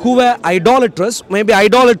 who were idolatrous. Maybe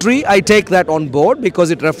idolatry, I take that on board because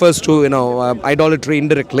it refers to, idolatry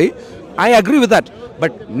indirectly. I agree with that.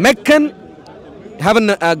 But Meccan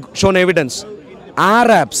haven't shown evidence.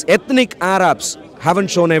 Arabs, ethnic Arabs, haven't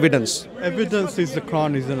shown evidence. Evidence is the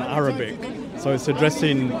Quran is in Arabic. So it's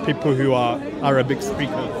addressing people who are Arabic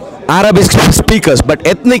speakers. Arabic speakers, but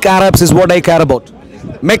ethnic Arabs is what I care about.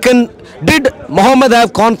 Meccan, did Muhammad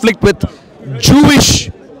have conflict with Jewish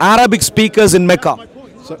Arabic speakers in Mecca?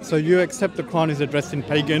 So you accept the Quran is addressing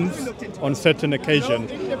pagans on certain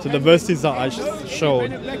occasions. So the verses that I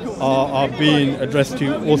showed are being addressed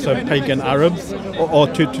to also pagan Arabs or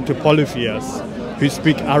to polytheists who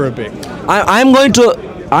speak Arabic. I'm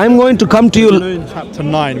going to come to you. In chapter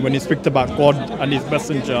 9, when he speaks about God and his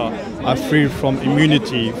messenger are free from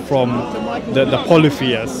immunity from the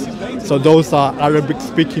polytheists. So those are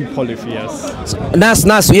Arabic-speaking polytheists.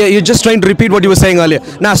 Nas, you're just trying to repeat what you were saying earlier.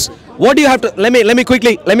 Nas, what do you have to? Let me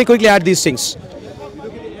quickly add these things.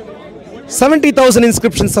 70,000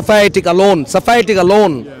 inscriptions, Safavitic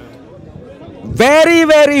alone. Very,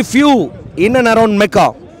 very few in and around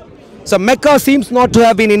Mecca. So Mecca seems not to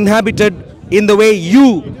have been inhabited in the way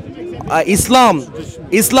Islam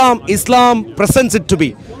presents it to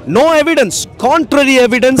be. No evidence, contrary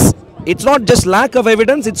evidence. It's not just lack of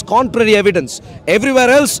evidence, it's contrary evidence. Everywhere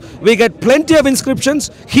else, we get plenty of inscriptions.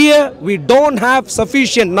 Here, we don't have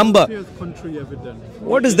sufficient number. Contrary evidence.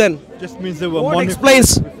 What is then? Just means they were what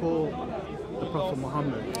explains? Before the Prophet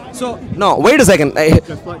Muhammad. So, no, wait a second.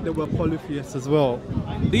 Just like there were polytheists as well.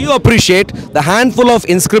 Do you appreciate the handful of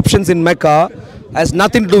inscriptions in Mecca has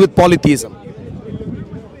nothing to do with polytheism?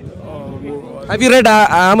 Have you read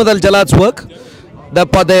Ahmad al-Jalad's work?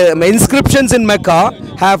 The inscriptions in Mecca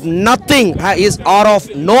have nothing, are of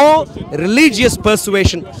no religious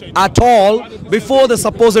persuasion at all before the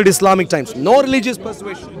supposed Islamic times. No religious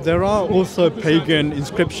persuasion. There are also pagan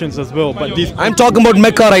inscriptions as well, but these... I'm talking about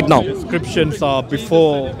Mecca right now. Inscriptions are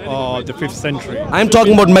before the 5th century. I'm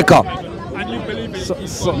talking about Mecca.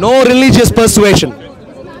 No religious persuasion.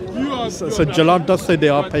 So Jalad does say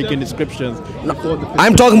there are pagan inscriptions. No,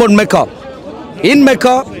 I'm talking about Mecca. In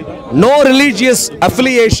Mecca, no religious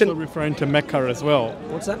affiliation. Also referring to Mecca as well.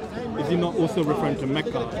 What's that? Is he not also referring to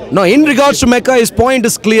Mecca? No, in regards to Mecca, his point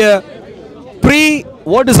is clear. Pre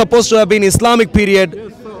what is supposed to have been Islamic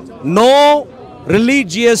period, no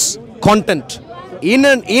religious content. In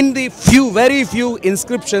the very few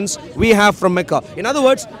inscriptions we have from Mecca. In other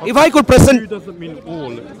words, if I could present... Few doesn't mean all.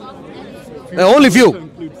 There are only few.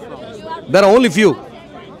 There are only few.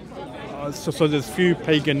 So there's few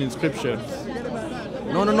pagan inscriptions.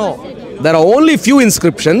 No. There are only few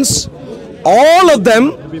inscriptions. All of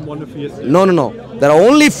them... No. There are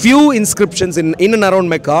only few inscriptions in and around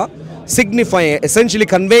Mecca signifying, essentially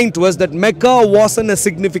conveying to us that Mecca wasn't a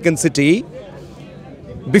significant city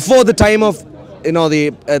before the time of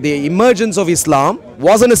the emergence of Islam.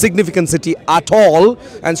 Wasn't a significant city at all,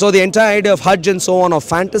 and so the entire idea of Hajj and so on are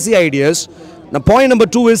fantasy ideas. Now point number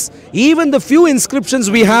 2 is, even the few inscriptions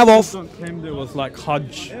we have of... Claim there was like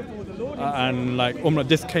Hajj and like Umrah.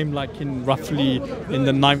 This came like in roughly in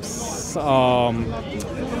the 9th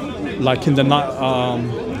like in the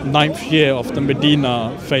ninth year of the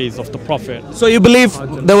Medina phase of the Prophet. So you believe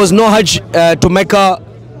there was no Hajj to Mecca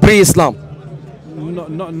pre-Islam?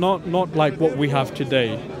 Not like what we have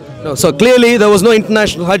today. No. So clearly there was no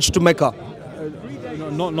international Hajj to Mecca.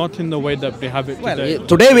 Not in the way that we have it today. Well,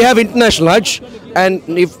 today we have international Hajj, and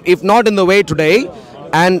if not in the way today,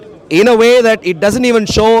 and in a way that it doesn't even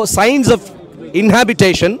show signs of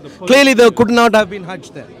inhabitation, clearly there could not have been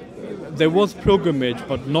Hajj there. There was pilgrimage,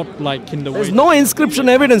 but not like in the There's way. no inscription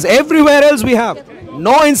evidence. Everywhere else we have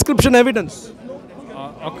no inscription evidence.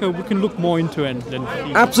 Okay, we can look more into it then.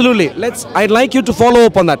 Absolutely. I'd like you to follow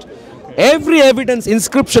up on that. Every evidence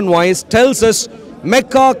inscription-wise tells us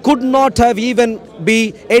Mecca could not have even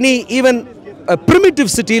a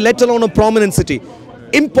primitive city, let alone a prominent city.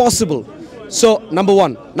 Impossible. So, number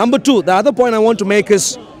one. Number two, the other point I want to make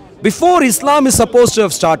is, before Islam is supposed to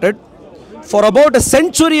have started, for about a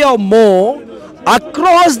century or more,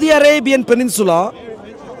 across the Arabian Peninsula,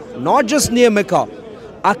 not just near Mecca,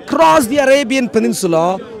 across the Arabian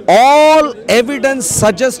Peninsula, all evidence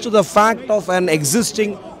suggests to the fact of an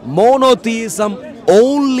existing monotheism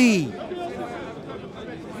only.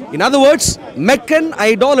 In other words, Meccan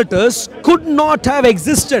idolaters could not have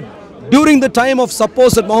existed during the time of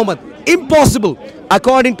supposed Muhammad. Impossible,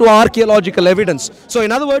 according to archaeological evidence. So,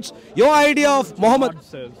 in other words, your idea of Muhammad...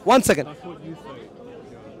 One second.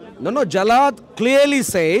 No, Jalad clearly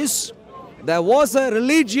says there was a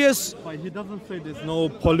religious... But he doesn't say there's no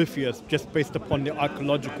polytheist just based upon the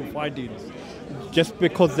archaeological findings. Just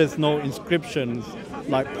because there's no inscriptions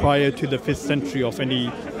like prior to the 5th century of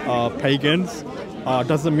any pagans,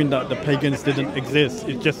 doesn't mean that the pagans didn't exist.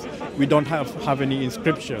 It's just we don't have any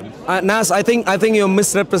inscriptions. Nas, I think you're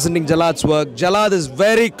misrepresenting Jalad's work. Jalad is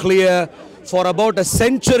very clear. For about a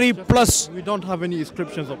century plus, we don't have any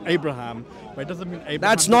inscriptions of Abraham, but it doesn't mean Abraham.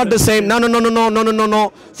 That's not the same.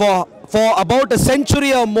 No. For about a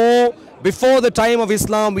century or more before the time of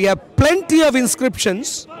Islam, we have plenty of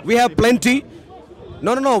inscriptions. We have plenty.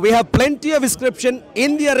 No. We have plenty of inscription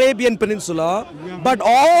in the Arabian Peninsula, but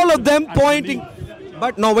all of them pointing.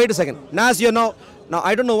 But no, wait a second. Nas, now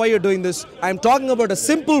I don't know why you're doing this. I'm talking about a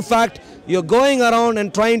simple fact. You're going around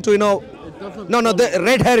and trying to, the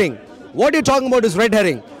red herring. What you're talking about is red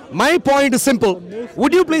herring. My point is simple.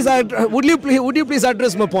 Would you please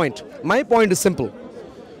address my point? My point is simple.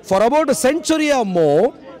 For about a century or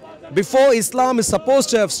more before Islam is supposed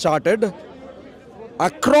to have started,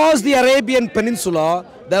 across the Arabian Peninsula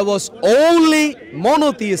there was only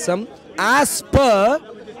monotheism as per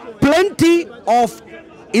plenty of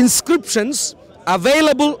inscriptions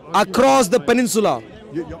available across the peninsula.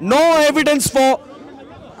 No evidence for...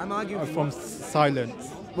 I'm arguing from silence.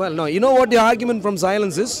 Well, no, you know what the argument from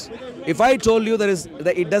silence is? If I told you that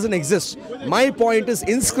it doesn't exist, my point is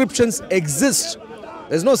inscriptions exist.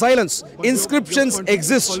 There's no silence. Inscriptions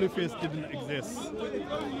exist.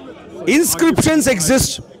 Inscriptions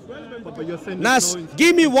exist. Nas,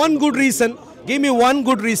 give me one good reason. Give me one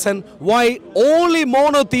good reason why only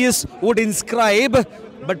monotheists would inscribe,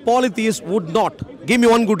 but polytheists would not. Give me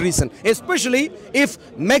one good reason. Especially if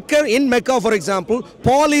in Mecca, for example,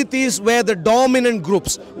 polytheists were the dominant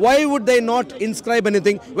groups. Why would they not inscribe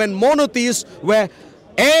anything when monotheists were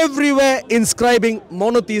everywhere inscribing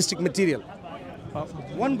monotheistic material?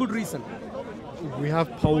 One good reason. We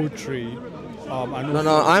have poetry.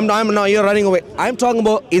 No, you're running away. I'm talking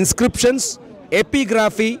about inscriptions,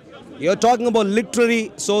 epigraphy. You're talking about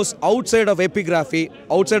literary source outside of epigraphy,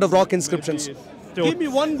 outside of rock inscriptions. Give me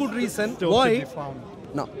one good reason why.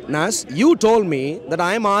 Now, Nas, you told me that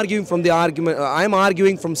I am arguing from the argument. I am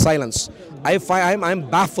arguing from silence. I'm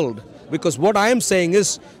baffled because what I am saying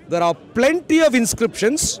is there are plenty of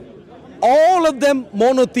inscriptions, all of them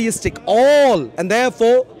monotheistic, all, and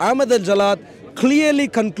therefore Ahmad al-Jalad clearly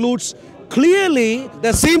concludes. Clearly,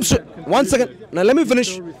 there seems to... One second. Now, let me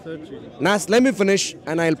finish. Nas, let me finish,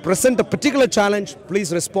 and I'll present a particular challenge.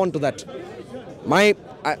 Please respond to that.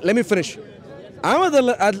 Let me finish. Ahmad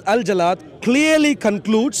al-Jalad clearly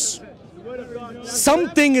concludes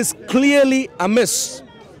something is clearly amiss.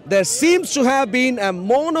 There seems to have been a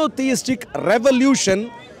monotheistic revolution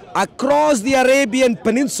across the Arabian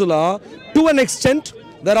Peninsula to an extent.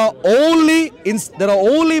 There are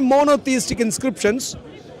only monotheistic inscriptions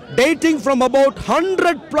dating from about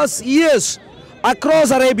 100 plus years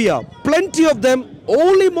across Arabia. Plenty of them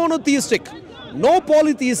only monotheistic, no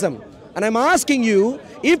polytheism. And I'm asking you,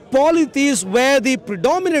 if polytheists were the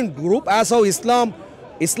predominant group, as how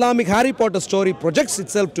Islamic Harry Potter story projects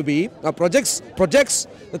itself to be, projects,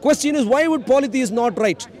 the question is, why would polytheists not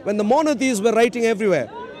write when the monotheists were writing everywhere?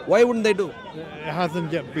 Why wouldn't they do? It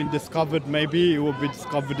hasn't yet been discovered. Maybe it will be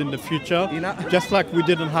discovered in the future. You know- Just like we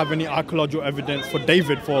didn't have any archaeological evidence for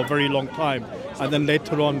David for a very long time. And then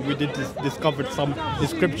later on, we did discover some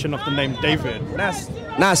inscription of the name David.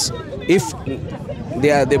 Nas, if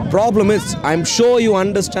the problem is, I'm sure you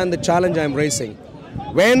understand the challenge I'm raising.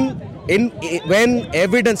 When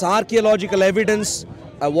evidence, archaeological evidence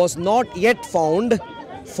was not yet found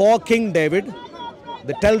for King David,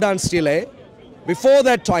 the Tel Dan stele, before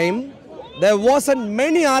that time, there wasn't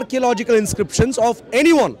many archaeological inscriptions of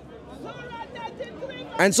anyone.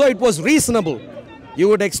 And so it was reasonable. You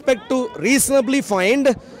would expect to reasonably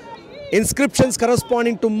find inscriptions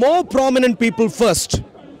corresponding to more prominent people first.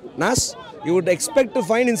 Nas, you would expect to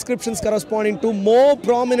find inscriptions corresponding to more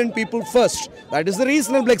prominent people first. That is the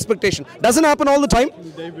reasonable expectation. Doesn't happen all the time.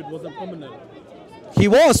 David wasn't prominent. He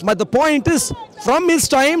was, but the point is, from his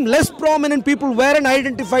time, less prominent people weren't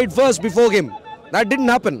identified first before him. That didn't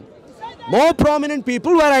happen. More prominent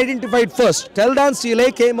people were identified first. Tel Dan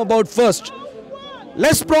stele came about first.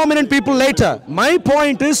 Less prominent people later. My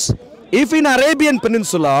point is, if in Arabian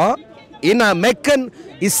Peninsula, in a Meccan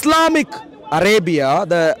Islamic Arabia,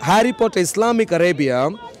 the Harry Potter Islamic Arabia,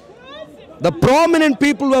 the prominent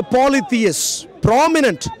people were polytheists.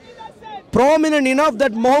 Prominent enough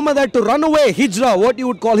that Muhammad had to run away, hijrah, what you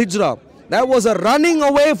would call hijrah. That was a running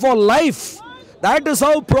away for life. That is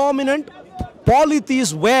how prominent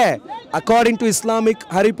polytheists were, according to Islamic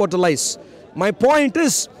Harry Potter lies. My point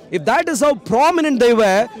is, if that is how prominent they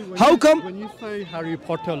were, how come? When you say Harry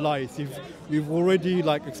Potter lies, you've already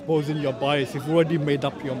like exposing your bias, you've already made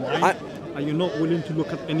up your mind, and you're not willing to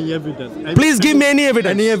look at any evidence. Please give me any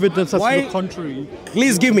evidence. Any evidence that's Why? to the contrary.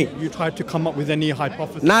 Please give me. You try to come up with any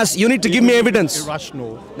hypothesis. Nas, you need to give me evidence.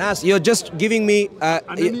 Irrational. Nas, you're just giving me... And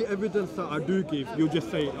any evidence that I do give, you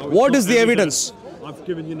just say... Oh, what is the evidence? I've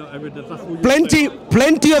given you no evidence. That's all you say.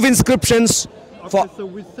 Plenty of inscriptions. Okay, so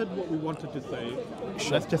we said what we wanted to say.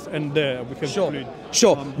 Let's just end there. We can conclude.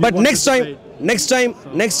 Sure. But next time,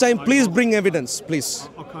 please bring evidence, please.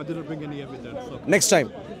 Okay, I didn't bring any evidence. Okay. Next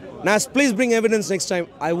time. Nas, please bring evidence next time.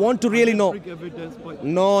 I want to really know. Bring evidence, but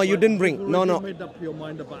No, you didn't bring. No. you made up your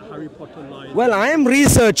mind about Harry Potter lies. Well, I am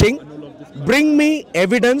researching. Bring me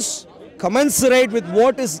evidence commensurate with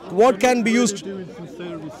what can be used. You're doing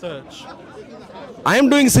sincere research. I am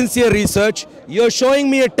doing sincere research. You're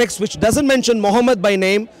showing me a text which doesn't mention Muhammad by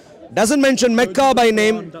name, doesn't mention Mecca by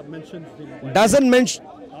name, That mentions him. doesn't mention.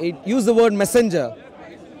 It used the word messenger.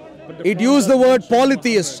 It used the word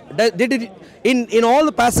polytheist. Did it in all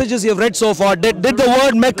the passages you've read so far? Did the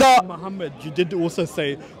word Mecca? Muhammad, you did also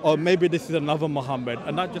say, oh, maybe this is another Muhammad,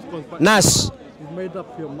 and that just goes back. Nas, You've made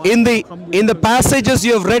up your mind. in the passages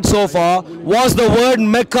you have read so far, was the word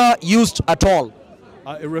Mecca used at all?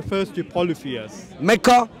 It refers to polytheists,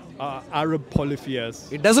 Mecca. Arab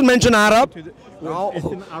polytheists. It doesn't mention Arab. Well, it's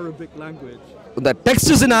in Arabic language. The text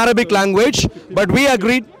is in Arabic language, but we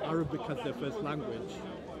agreed, Arabic as their first language.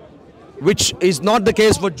 which is not the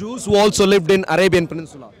case for Jews who also lived in Arabian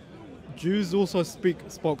Peninsula. Jews also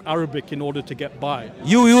spoke Arabic in order to get by.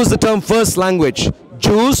 You use the term first language.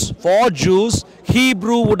 For Jews,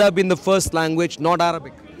 Hebrew would have been the first language, not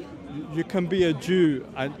Arabic. You can be a Jew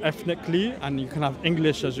ethnically, and you can have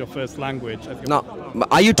English as your first language. Now,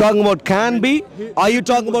 are you talking about can be? Are you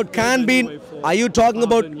talking about can be? Are you talking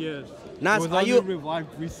about? Nas, are you?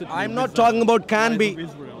 I'm not talking about can be.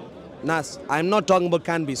 Nas, I'm not talking about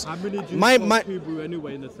can be. How many Jews spoke Hebrew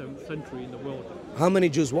anyway in the 7th century in the world? How many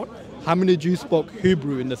Jews what? How many Jews spoke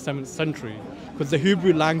Hebrew in the 7th century? Because the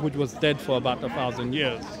Hebrew language was dead for about 1,000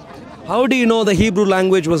 years. How do you know the Hebrew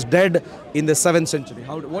language was dead in the 7th century?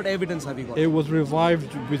 What evidence have you got? It was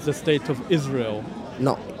revived with the state of Israel.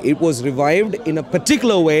 No, it was revived in a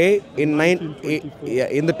particular way in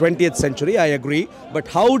the 20th century, I agree. But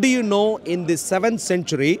how do you know in the 7th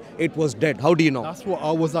century it was dead? How do you know? That's what I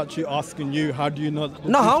was actually asking you. How do you know?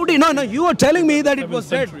 No, how do you know? No, you are telling me that it was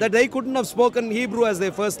dead, that they couldn't have spoken Hebrew as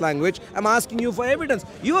their first language. I'm asking you for evidence.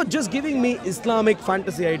 You are just giving me Islamic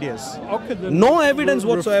fantasy ideas. Okay, then no evidence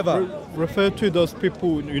whatsoever. Refer to those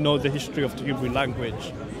people who know the history of the Hebrew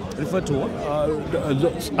language. Refer to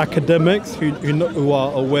what? Academics who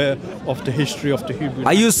are aware of the history of the Hebrew language.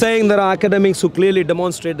 Are you saying there are academics who clearly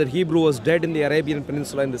demonstrate that Hebrew was dead in the Arabian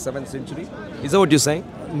Peninsula in the 7th century? Is that what you're saying?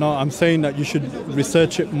 No, I'm saying that you should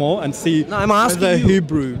research it more and see I'm asking whether you.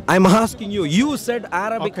 Hebrew. I'm asking you. You said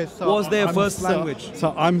Arabic was their first language.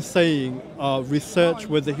 So I'm saying research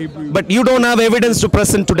whether Hebrew. But you don't have evidence to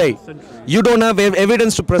present today. You don't have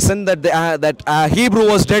evidence to present that Hebrew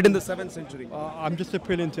was dead in the 7th century. I'm just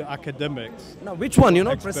appealing to academics. Now, which one? You're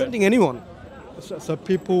not presenting anyone. So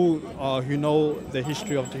people who know the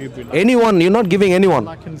history of the Hebrew language. Anyone, you're not giving anyone.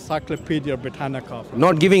 Like Encyclopedia Britannica.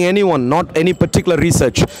 Not giving anyone, not any particular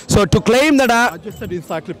research. So to claim that I just said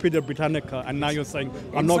Encyclopedia Britannica, and now you're saying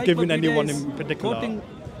I'm not giving anyone in particular. Quoting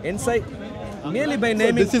merely by So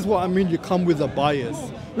naming. this is what I mean. You come with a bias.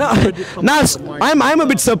 No, Nas, I'm a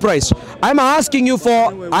bit surprised. I'm asking you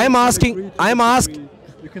for. I'm asking.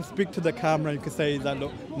 You can speak to the camera. You can say that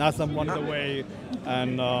look, Nas, I'm on the way,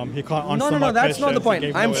 and he can't answer No, my that's not the questions. He point.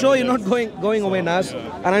 gave I'm no sure you're not evidence. going away, Nas,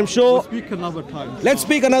 and I'm sure. We'll speak another time. Let's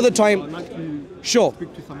speak another time. I'd like to Sure.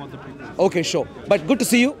 speak to some other people. Okay, sure. But good to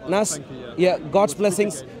see you, Nas. Thank you, Yeah, God's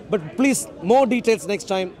blessings. But please, more details next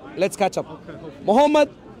time. Let's catch up. Muhammad,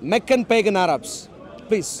 Meccan pagan Arabs.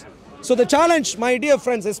 Please. So the challenge, my dear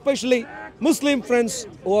friends, especially Muslim friends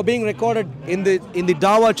who are being recorded in the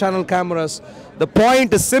Dawa channel cameras, the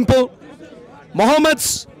point is simple.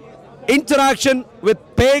 Muhammad's interaction with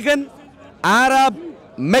pagan Arab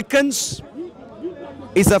Meccans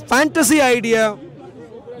is a fantasy idea.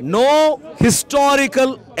 No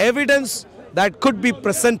historical evidence that could be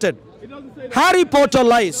presented. Harry Potter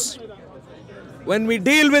lies. When we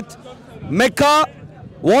deal with Mecca,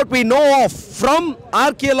 what we know of from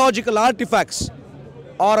archaeological artifacts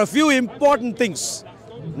are a few important things.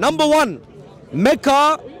 Number one,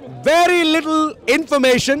 Mecca, very little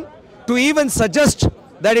information to even suggest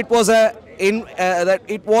that it was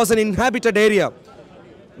an inhabited area.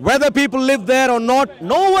 Whether people live there or not,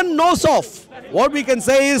 no one knows of. What we can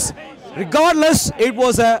say is, regardless, it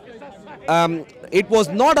was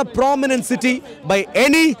not a prominent city by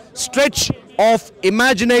any stretch of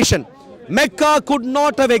imagination. Mecca could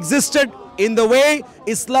not have existed in the way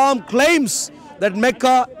Islam claims that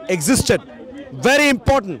Mecca existed. Very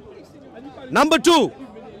important. Number two,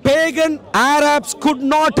 pagan Arabs could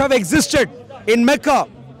not have existed in Mecca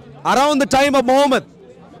around the time of Muhammad.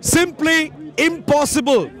 Simply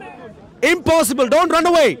impossible. Impossible. Don't run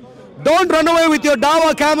away. Don't run away with your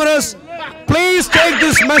Dawa cameras. Please take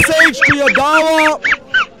this message to your Dawa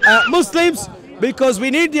Muslims, because we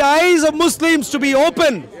need the eyes of Muslims to be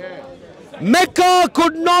open. Mecca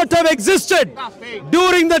could not have existed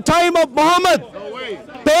during the time of Muhammad.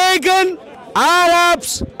 Pagan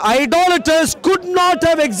Arabs, idolaters could not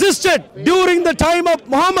have existed during the time of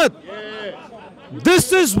Muhammad.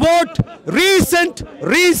 This is what recent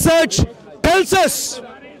research tells us.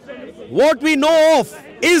 What we know of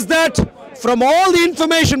is that from all the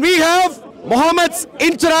information we have, Muhammad's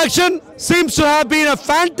interaction seems to have been a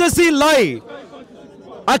fantasy lie,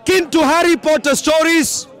 akin to Harry Potter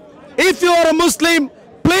stories. If you are a Muslim,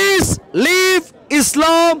 please leave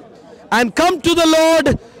Islam and come to the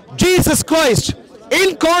Lord Jesus Christ.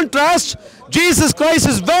 In contrast, Jesus Christ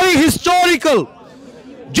is very historical.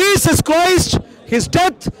 Jesus Christ, his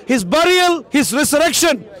death, his burial, his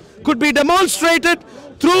resurrection could be demonstrated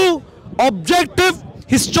through objective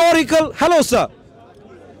historical. Hello, sir.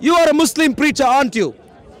 You are a Muslim preacher, aren't you?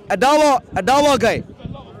 A dawa guy.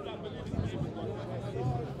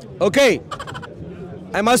 Okay.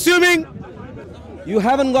 I'm assuming you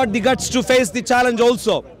haven't got the guts to face the challenge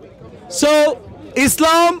also. So,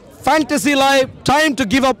 Islam, fantasy life, time to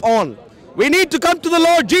give up on. We need to come to the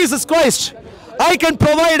Lord Jesus Christ. I can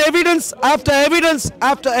provide evidence after evidence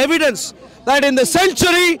after evidence that in the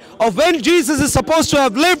century of when Jesus is supposed to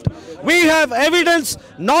have lived, we have evidence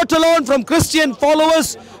not alone from Christian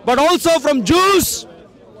followers, but also from Jews,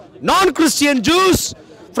 non-Christian Jews,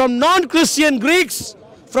 from non-Christian Greeks,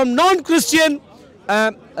 from non-Christian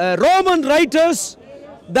Roman writers,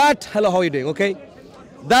 that, hello, how are you doing, okay?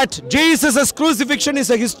 That Jesus' crucifixion is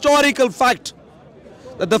a historical fact.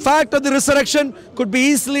 That the fact of the resurrection could be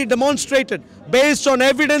easily demonstrated based on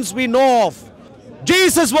evidence we know of.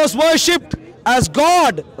 Jesus was worshipped as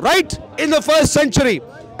God right in the first century,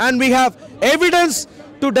 and we have evidence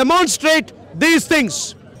to demonstrate these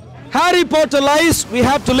things. Harry Potter lies, we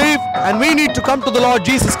have to leave, and we need to come to the Lord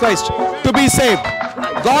Jesus Christ to be saved.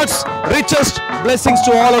 God's richest blessings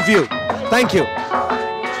to all of you. Thank you.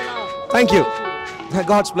 Thank you.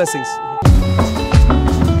 God's blessings.